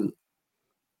 40-man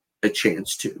a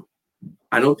chance to.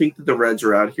 I don't think that the Reds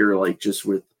are out here like just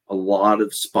with a lot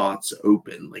of spots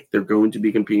open. Like they're going to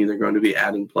be competing. They're going to be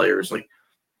adding players. Like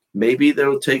maybe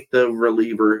they'll take the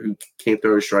reliever who can't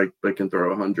throw a strike but can throw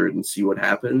 100 and see what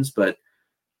happens. But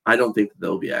I don't think that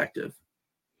they'll be active.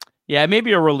 Yeah,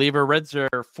 maybe a reliever. Reds are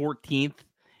 14th.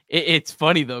 It's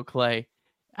funny, though, Clay,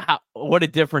 what a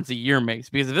difference a year makes.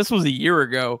 Because if this was a year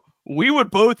ago,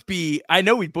 we'd both be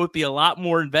a lot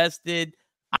more invested.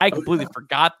 I completely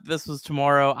forgot that this was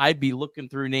tomorrow. I'd be looking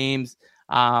through names.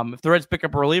 If the Reds pick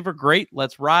up a reliever, great,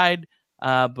 let's ride.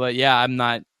 But, yeah, I'm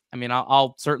not – I mean,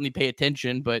 I'll certainly pay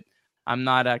attention, but I'm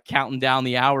not counting down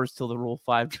the hours till the Rule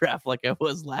 5 draft like I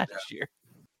was last year.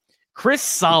 Chris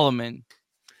Solomon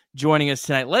joining us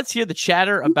tonight. Let's hear the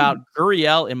chatter about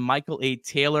Gurriel and Michael A.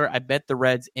 Taylor. I bet the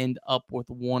Reds end up with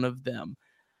one of them.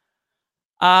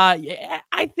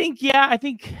 I think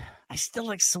I still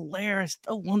like Soler. I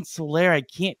still want Soler. I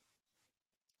can't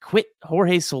quit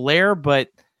Jorge Soler, but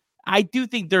I do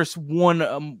think there's one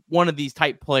of these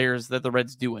type players that the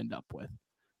Reds do end up with.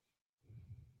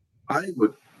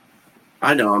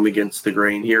 I know I'm against the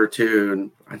grain here too,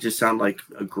 and I just sound like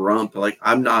a grump. Like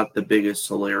I'm not the biggest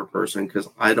Soler person because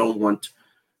I don't want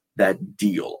that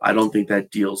deal. I don't think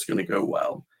that deal is going to go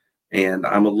well, and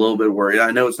I'm a little bit worried. I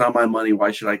know it's not my money.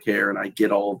 Why should I care? And I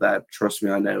get all of that. Trust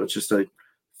me, I know. It's just a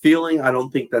feeling. I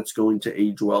don't think that's going to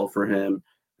age well for him.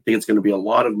 I think it's going to be a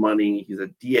lot of money. He's a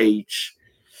DH.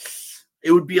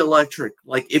 It would be electric.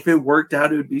 Like if it worked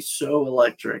out, it would be so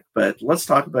electric. But let's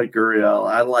talk about Gurriel.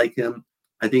 I like him.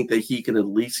 I think that he can at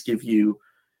least give you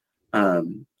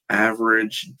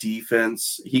average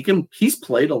defense. He's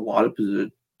played a lot of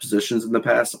positions in the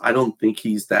past. I don't think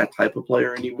he's that type of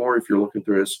player anymore. If you're looking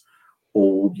through his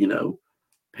old,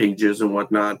 pages and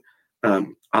whatnot,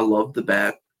 I love the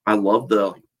bat. I love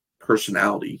the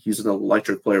personality. He's an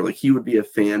electric player. Like he would be a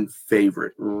fan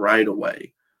favorite right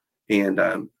away.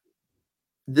 And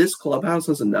this clubhouse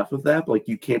has enough of that. But like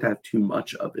you can't have too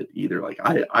much of it either. Like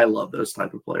I love those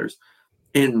type of players.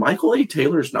 And Michael A.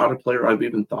 Taylor is not a player I've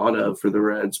even thought of for the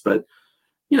Reds, but,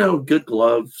 good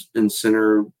gloves and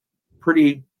center,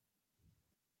 pretty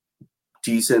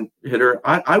decent hitter.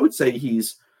 I would say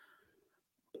he's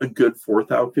a good fourth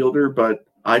outfielder, but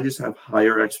I just have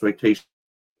higher expectations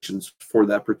for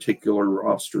that particular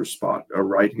roster spot, a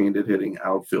right-handed hitting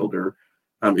outfielder.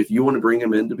 If you want to bring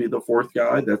him in to be the fourth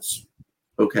guy, that's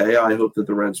okay. I hope that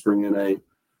the Reds bring in a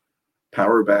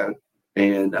power bat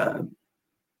and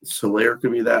Soler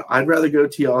could be that. I'd rather go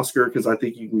Teoscar because I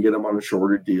think you can get him on a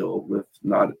shorter deal with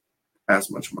not as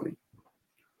much money.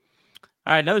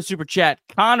 All right, another super chat.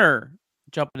 Connor,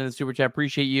 jumping in the super chat.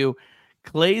 Appreciate you.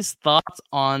 Clay's thoughts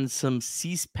on some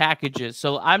Cease packages.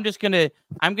 So I'm gonna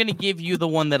give you the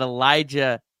one that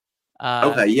Elijah.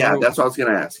 Okay, yeah, that's what I was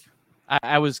gonna ask.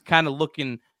 I was kind of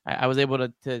looking. I was able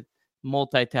to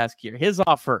multitask here. His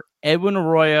offer: Edwin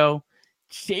Arroyo,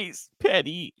 Chase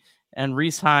Petty, and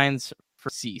Reese Hines for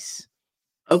Cease.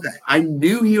 Okay, I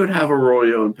knew he would have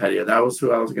Arroyo and Petty. That was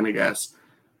who I was gonna guess.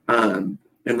 And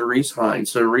the Reese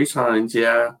Hines. So Reese Hines,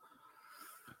 yeah.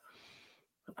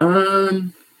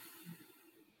 I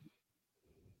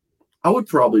would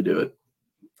probably do it.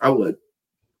 I would.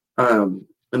 And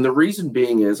the reason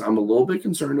being is I'm a little bit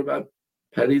concerned about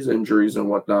Petty's injuries and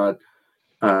whatnot.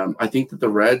 I think that the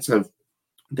Reds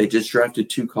they just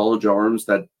drafted 2 college arms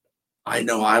that I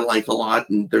know I like a lot,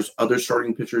 and there's other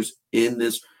starting pitchers in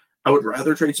this. I would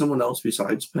rather trade someone else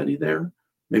besides Petty there,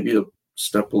 maybe a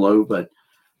step below, but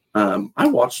I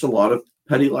watched a lot of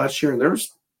Petty last year, and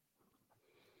there's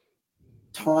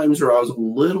times where I was a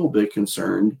little bit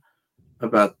concerned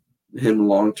about him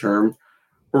long term.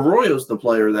 Arroyo's the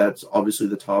player that's obviously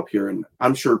the top here, and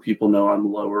I'm sure people know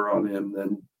I'm lower on him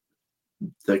than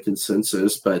the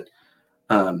consensus, but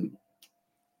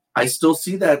I still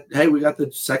see that, hey, we got the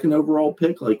 2nd overall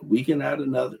pick, like we can add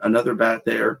another bat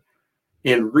there.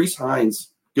 And Reese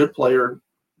Hines, good player,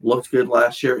 looked good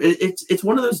last year. It's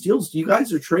one of those deals. You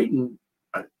guys are trading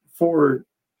for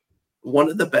one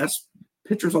of the best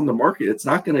pitchers on the market. It's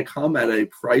not going to come at a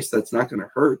price that's not going to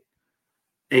hurt.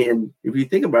 And if you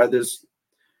think about this,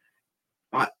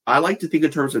 I like to think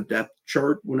in terms of depth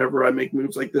chart whenever I make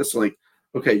moves like this. Like,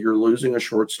 okay, you're losing a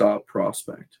shortstop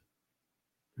prospect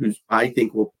who's I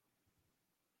think will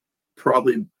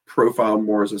probably profile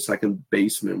more as a second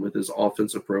baseman with his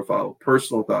offensive profile.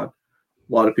 Personal thought.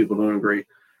 A lot of people don't agree.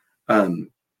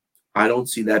 I don't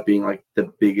see that being like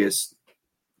the biggest,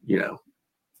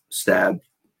 stab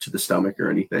to the stomach or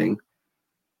anything.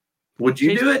 Would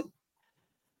you do it?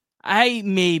 I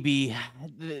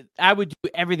would do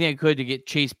everything I could to get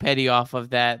Chase Petty off of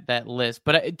that list.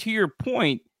 But to your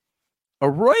point,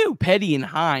 Arroyo, Petty, and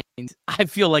Hines, I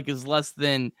feel like is less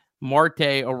than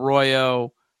Marte,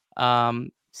 Arroyo,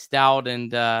 Stout,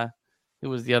 and who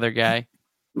was the other guy?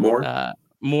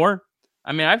 Moore.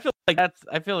 I mean, I feel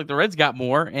like the Reds got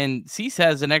more, and Cease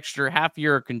has an extra half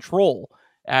year of control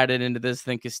added into this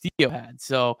than Castillo had.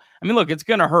 So, I mean, look, it's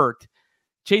going to hurt.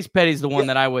 Chase Petty's the one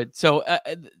that I would. So,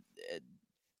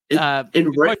 Red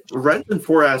and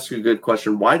Four asked a good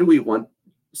question. Why do we want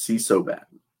Cease so bad?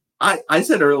 I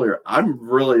said earlier, I'm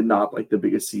really not like the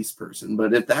biggest Cease person,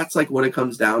 but if that's like what it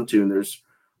comes down to, and there's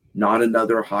not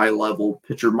another high level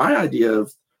pitcher, my idea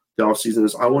of the offseason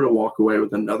is I want to walk away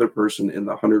with another person in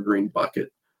the Hunter Green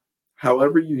bucket.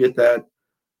 However you get that,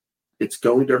 it's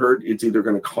going to hurt. It's either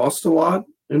going to cost a lot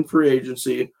in free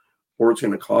agency or it's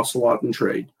going to cost a lot in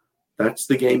trade. That's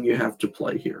the game you have to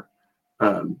play here.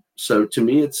 So to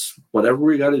me, it's whatever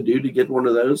we got to do to get one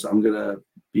of those. I'm going to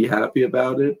be happy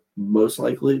about it. Most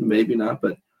likely, maybe not,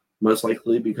 but most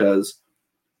likely because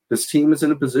this team is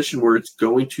in a position where it's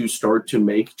going to start to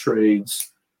make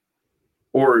trades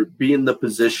or be in the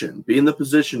position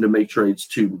to make trades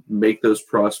to make those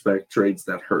prospect trades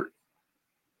that hurt.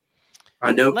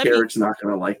 I know Carrick's not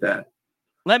going to like that.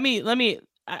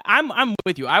 I'm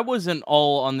with you. I wasn't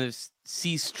all on this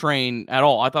Cease train at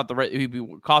all. I thought it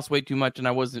would cost way too much, and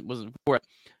I wasn't for it.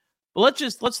 But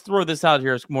let's throw this out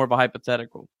here as more of a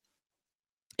hypothetical.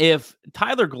 If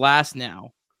Tyler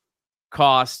Glasnow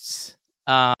costs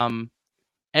Edwin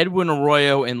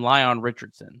Arroyo and Leon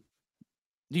Richardson,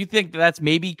 do you think that's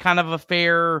maybe kind of a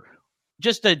fair,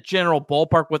 just a general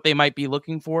ballpark what they might be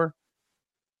looking for?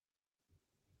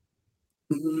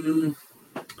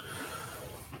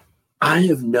 I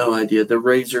have no idea. The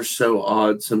Rays are so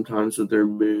odd sometimes with their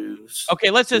moves.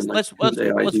 Okay, let's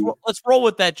roll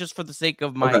with that just for the sake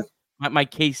of my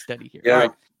case study here. Yeah. All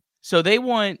right. So they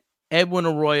want Edwin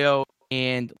Arroyo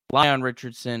and Leon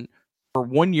Richardson for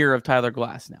 1 year of Tyler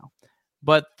Glasnow,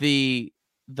 but the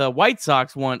White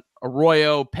Sox want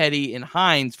Arroyo, Petty, and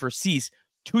Hines for Cease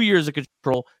 2 years of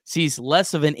control. Cease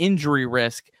less of an injury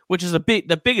risk, which is a big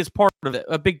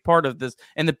part of this,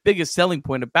 and the biggest selling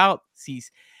point about Cease.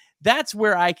 That's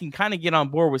where I can kind of get on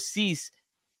board with Cease,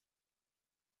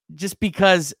 just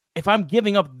because if I'm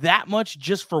giving up that much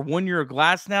just for 1 year of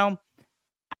Glasnow,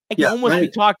 I can almost be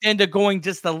talked into going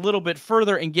just a little bit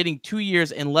further and getting 2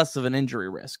 years and less of an injury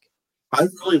risk. I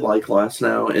really like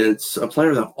Glasnow, and it's a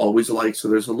player that I've always liked, so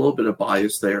there's a little bit of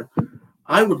bias there.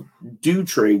 I would do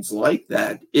trades like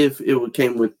that if it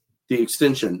came with the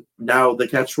extension. Now, the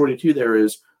catch-22 there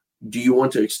is, do you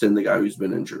want to extend the guy who's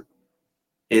been injured?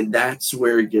 And that's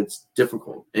where it gets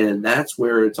difficult. And that's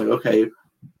where it's like, okay,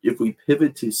 if we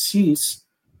pivot to Cease,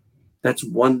 that's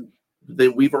one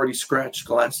that we've already scratched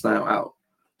Glasnow out.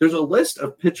 There's a list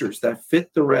of pitchers that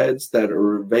fit the Reds that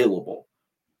are available.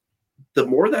 The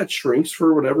more that shrinks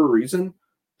for whatever reason,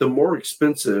 the more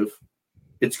expensive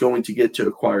it's going to get to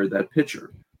acquire that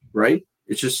pitcher, right?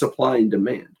 It's just supply and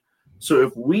demand. So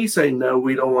if we say, no,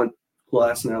 we don't want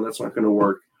Glasnow, that's not going to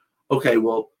work. Okay,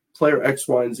 well, player X,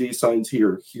 Y, and Z signs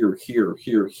here.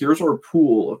 Here's our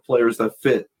pool of players that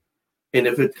fit. And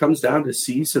if it comes down to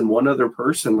Cease and one other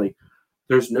person, like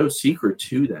there's no secret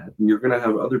to that. And you're going to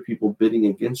have other people bidding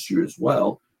against you as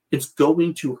well. It's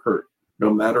going to hurt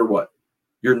no matter what.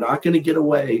 You're not going to get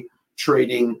away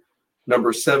trading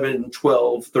number 7,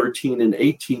 12, 13, and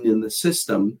 18 in the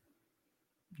system.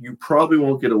 You probably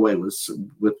won't get away with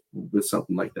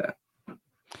something like that.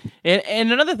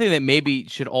 And another thing that maybe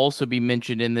should also be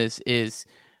mentioned in this is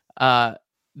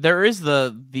there is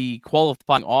the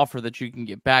qualifying offer that you can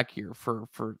get back here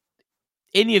for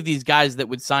any of these guys that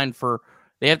would sign for.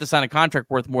 They have to sign a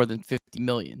contract worth more than $50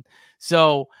 million.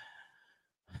 So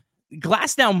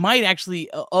Glasnow might actually,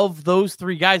 of those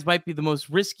three guys, might be the most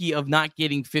risky of not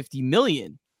getting $50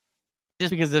 million,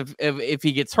 just because if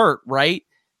he gets hurt, right?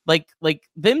 Like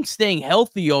them staying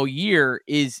healthy all year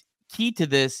is key to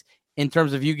this. in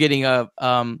terms of you getting a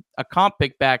comp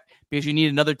pick back because you need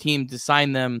another team to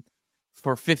sign them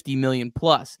for $50 million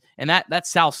plus, and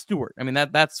that's Sal Stewart. I mean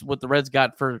that's what the Reds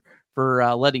got for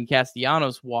letting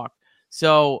Castellanos walk.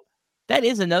 So that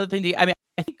is another thing. I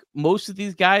think most of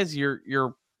these guys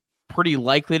you're pretty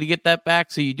likely to get that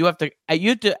back. So you have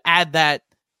to add that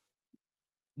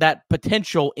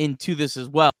potential into this as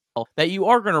well, that you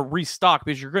are going to restock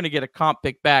because you're going to get a comp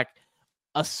pick back,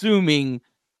 assuming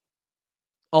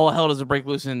all hell doesn't break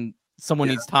loose and someone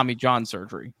needs Tommy John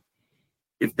surgery.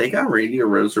 If they got Randy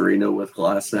Rosarino with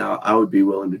Glass now, I would be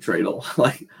willing to trade a lot.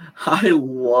 Like, I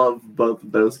love both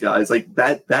of those guys. Like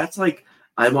that's like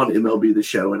I'm on MLB The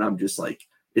Show and I'm just like,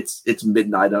 it's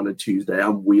midnight on a Tuesday.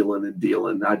 I'm wheeling and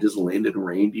dealing. I just landed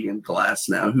Randy and Glass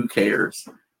now. Who cares?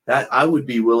 That I would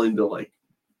be willing to like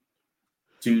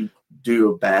do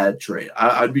a bad trade.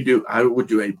 I would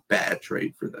do a bad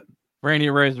trade for them. Randy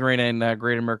Rosarino in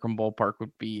Great American Ballpark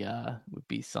would be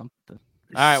something. All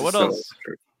right, what else?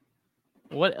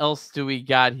 What else do we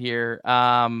got here?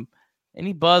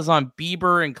 Any buzz on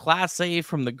Bieber and Class A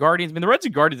from the Guardians? I mean, the Reds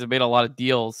and Guardians have made a lot of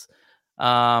deals.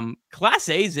 Class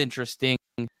A is interesting.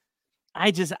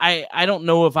 I don't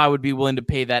know if I would be willing to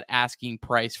pay that asking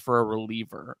price for a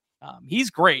reliever. He's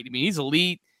great. I mean, he's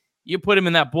elite. You put him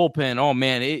in that bullpen, oh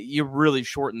man, you really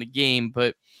shorten the game.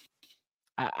 But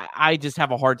I just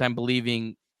have a hard time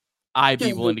believing I'd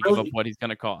be willing to give up what he's going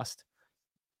to cost.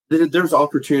 There's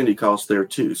opportunity cost there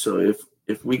too. So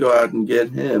if we go out and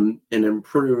get him and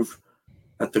improve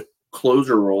at the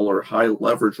closer role or high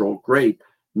leverage role, great.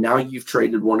 Now you've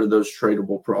traded one of those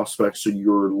tradable prospects, so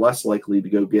you're less likely to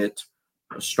go get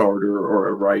a starter or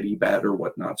a righty bat or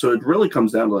whatnot. So it really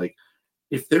comes down to like,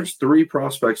 if there's 3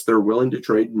 prospects they're willing to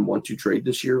trade and want to trade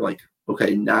this year, like,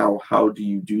 okay, now how do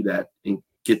you do that and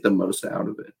get the most out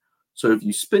of it? So if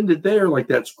you spend it there, like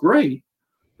that's great,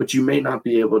 but you may not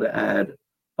be able to add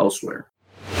elsewhere.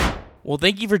 Well,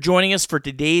 thank you for joining us for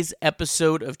today's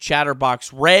episode of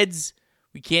Chatterbox Reds.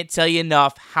 We can't tell you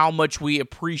enough how much we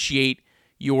appreciate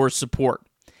your support.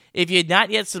 If you had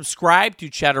not yet subscribed to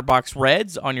Chatterbox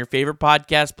Reds on your favorite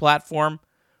podcast platform,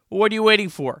 well, what are you waiting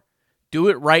for? Do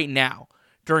it right now.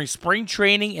 During spring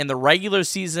training and the regular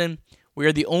season, we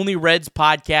are the only Reds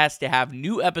podcast to have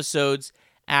new episodes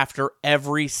after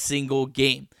every single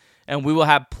game. And we will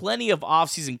have plenty of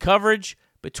off-season coverage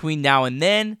between now and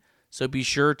then, so be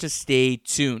sure to stay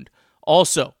tuned.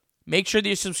 Also, make sure that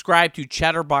you subscribe to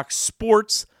Chatterbox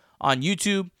Sports on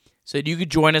YouTube so that you can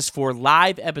join us for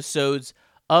live episodes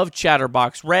of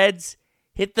Chatterbox Reds.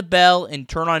 Hit the bell and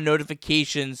turn on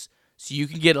notifications so you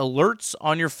can get alerts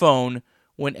on your phone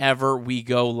whenever we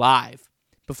go live.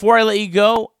 Before I let you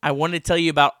go, I want to tell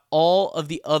you about all of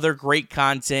the other great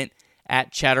content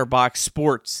at Chatterbox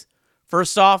Sports.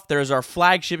 First off, there's our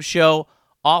flagship show,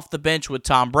 Off the Bench with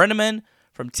Tom Brenneman,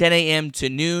 from 10 a.m. to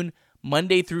noon,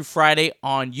 Monday through Friday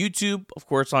on YouTube, of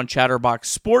course on Chatterbox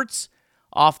Sports.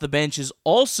 Off the Bench is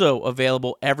also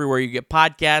available everywhere you get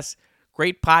podcasts.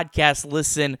 Great podcast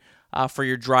listen for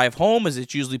your drive home, as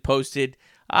it's usually posted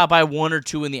by 1 or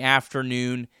 2 in the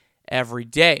afternoon every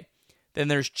day. Then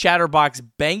there's Chatterbox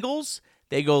Bengals.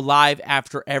 They go live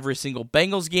after every single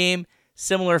Bengals game.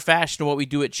 Similar fashion to what we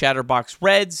do at Chatterbox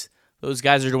Reds. Those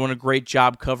guys are doing a great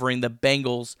job covering the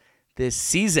Bengals this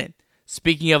season.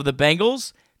 Speaking of the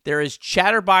Bengals, there is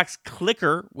Chatterbox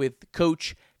Clicker with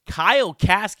Coach Kyle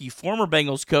Caskey, former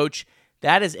Bengals coach.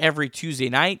 That is every Tuesday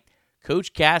night.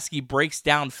 Coach Caskey breaks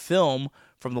down film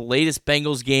from the latest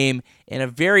Bengals game in a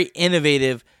very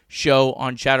innovative show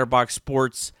on Chatterbox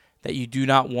Sports that you do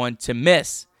not want to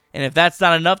miss. And if that's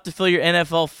not enough to fill your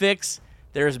NFL fix,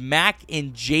 there's Mac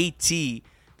and JT.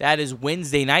 That is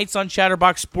Wednesday nights on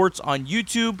Chatterbox Sports on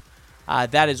YouTube.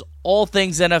 That is all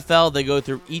things NFL. They go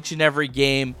through each and every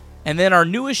game. And then our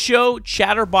newest show,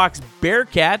 Chatterbox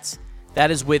Bearcats.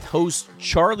 That is with host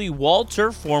Charlie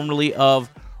Walter, formerly of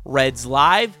Reds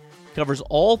Live. Covers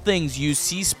all things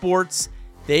UC sports.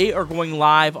 They are going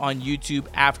live on YouTube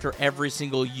after every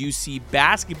single UC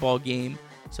basketball game.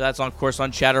 So that's, of course,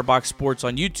 on Chatterbox Sports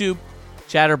on YouTube.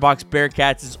 Chatterbox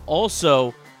Bearcats is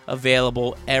also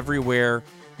available everywhere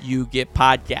you get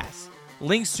podcasts.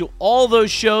 Links to all those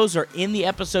shows are in the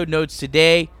episode notes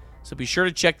today, so be sure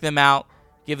to check them out.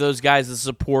 Give those guys the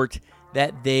support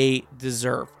that they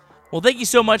deserve. Well, thank you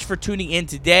so much for tuning in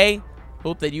today.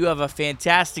 Hope that you have a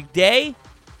fantastic day.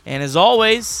 And as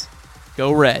always,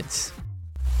 go Reds.